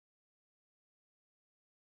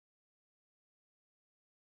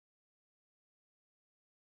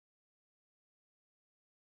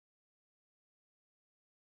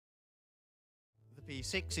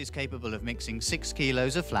P6 is capable of mixing 6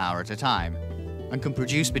 kilos of flour at a time and can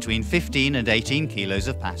produce between 15 and 18 kilos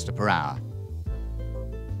of pasta per hour.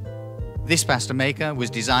 This pasta maker was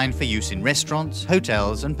designed for use in restaurants,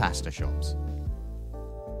 hotels and pasta shops.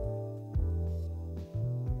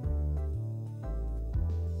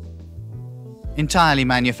 Entirely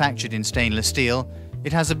manufactured in stainless steel,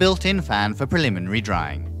 it has a built-in fan for preliminary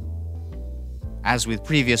drying. As with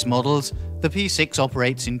previous models, the P6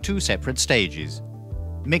 operates in 2 separate stages: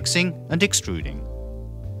 mixing and extruding.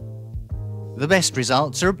 The best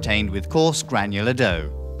results are obtained with coarse granular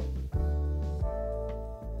dough.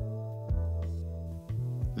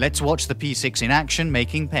 Let's watch the P6 in action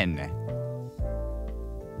making penne.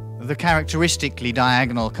 The characteristically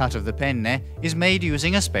diagonal cut of the penne is made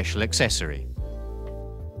using a special accessory.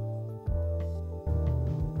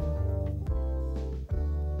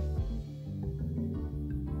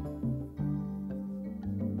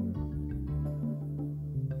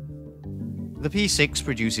 The P6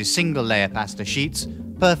 produces single-layer pasta sheets,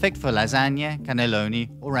 perfect for lasagna, cannelloni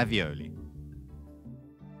or ravioli.